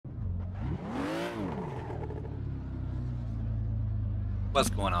What's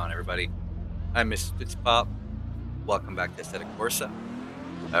going on, everybody? I'm Mr. Pop. Welcome back to Aesthetic Corsa.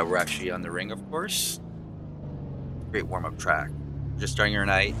 We're actually on the ring, of course. Great warm-up track. Just starting our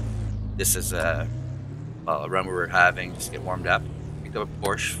night. This is a run we were having just to get warmed up. Picked up a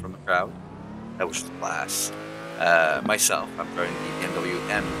Porsche from the crowd. That was just class. Myself, I'm driving the BMW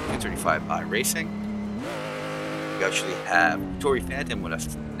M235i Racing. We actually have Kotori Phantom with us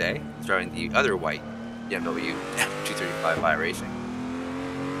today. He's driving the other white BMW M235i Racing.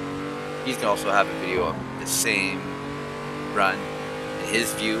 He's going to also have a video of the same run in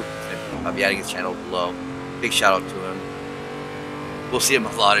his view. I'll be adding his channel below. Big shout out to him. We'll see him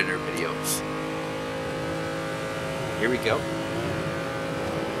a lot in our videos. Here we go.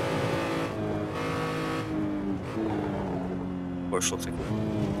 Porsche looks like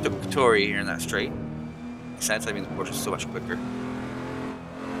we took Kotori here in that straight. Makes sense. I mean, the Porsche is so much quicker.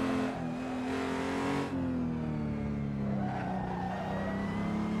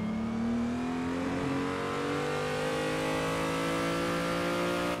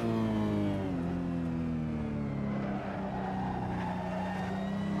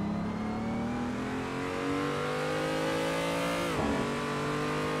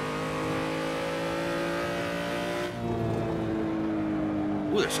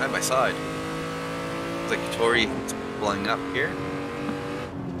 Ooh, they're side by side. Looks like Kotori is pulling up here.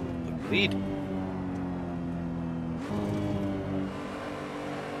 Lead.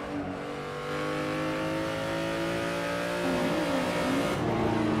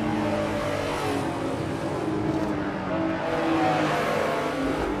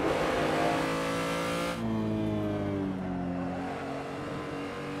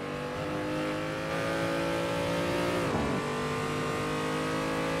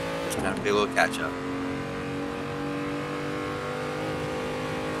 Time to play a little catch up.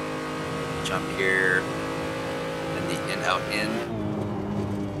 Jump here, and the in, out, in.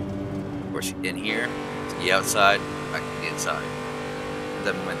 Of course, in here, to the outside, back to the inside.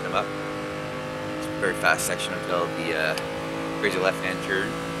 The momentum up. It's a very fast section until the crazy left-hand turn.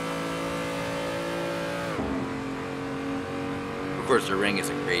 Of course, the ring is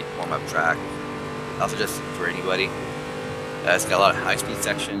a great warm-up track. I'll suggest it for anybody. It's got a lot of high-speed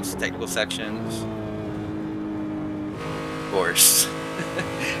sections, technical sections. Of course,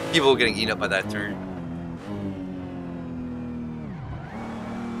 people getting eaten up by that turn.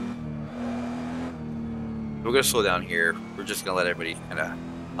 We're going to slow down here. We're just going to let everybody kind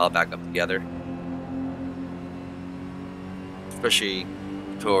of all back up together. Especially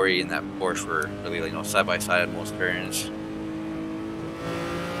Kotori and that Porsche were really, side by side on most turns.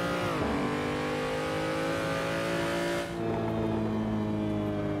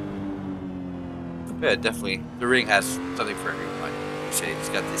 Yeah, definitely. The ring has something for everyone. Like I say, it's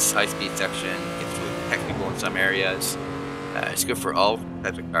got this high-speed section. It's really technical in some areas. It's good for all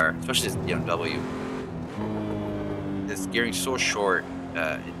types of car, especially this BMW. This gearing's so short,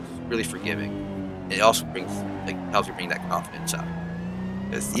 it's really forgiving. And it also helps you bring that confidence up.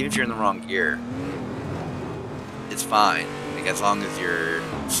 Because even if you're in the wrong gear, it's fine. Like, as long as you're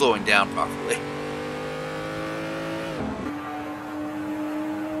slowing down properly.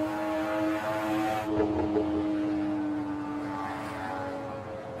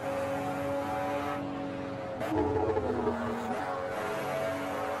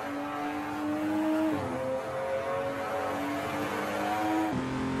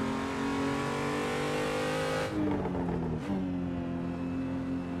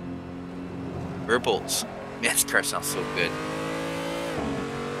 Purples. Man, this car sounds so good.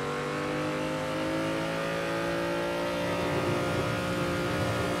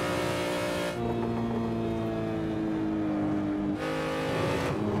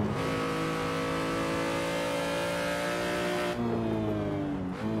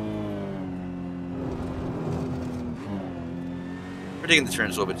 We're taking the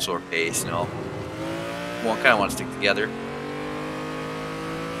turns a little bit slower pace, One kind of want to stick together.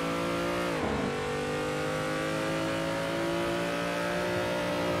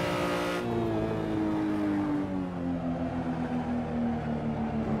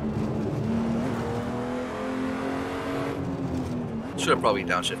 Should have probably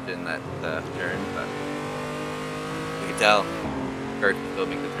downshifted in that turn, but you can tell car can still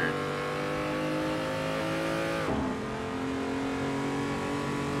make the turn.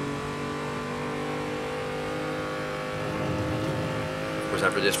 Of course,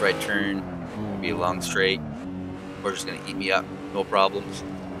 after this right turn, it'll be a long straight. We're just gonna eat me up, no problems.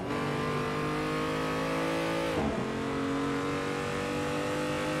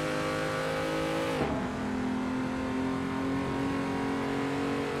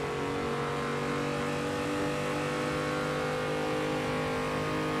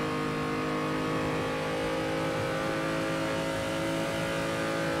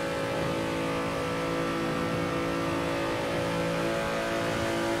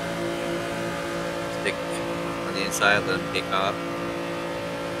 the inside, let them take off.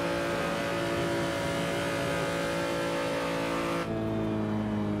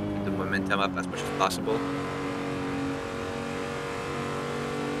 Keep the momentum up as much as possible.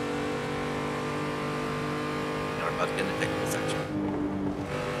 Now we're about to get in the technical section.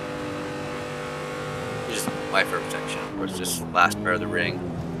 This is my favorite section, of course, this last part of the ring.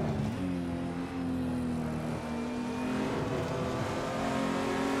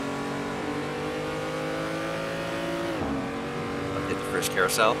 I'll hit the first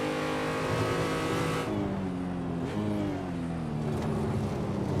carousel.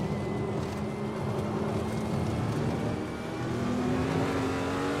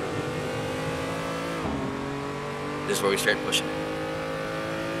 This is where we start pushing it.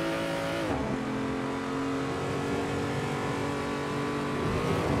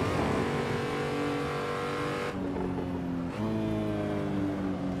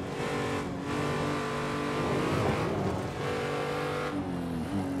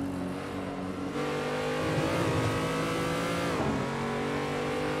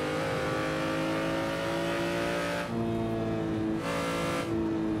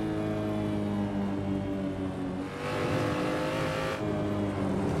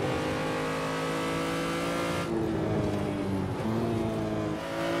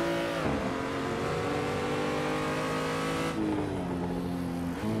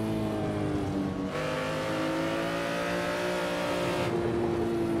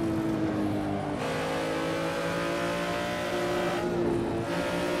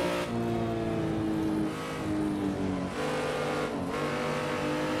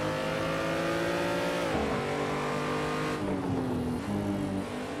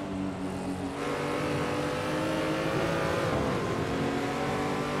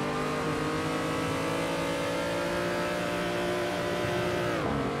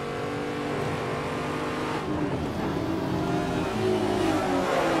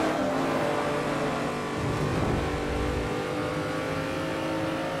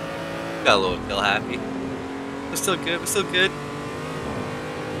 Got a little kill happy. We're still good, we're still good.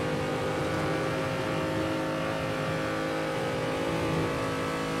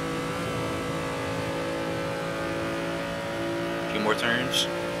 A few more turns. See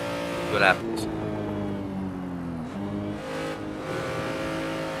what happens.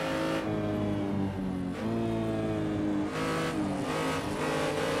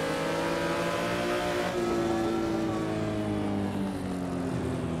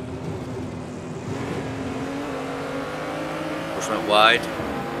 Went wide,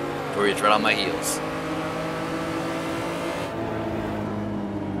 Kotori's right on my heels.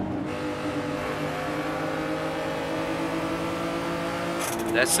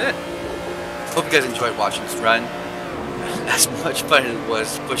 That's it. Hope you guys enjoyed watching this run. As much fun as it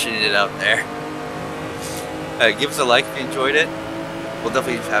was pushing it out there. Give us a like if you enjoyed it. We'll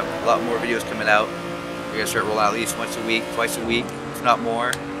definitely have a lot more videos coming out. We're gonna start rolling out at least once a week, twice a week, if not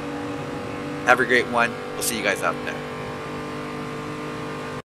more. Have a great one. We'll see you guys out there.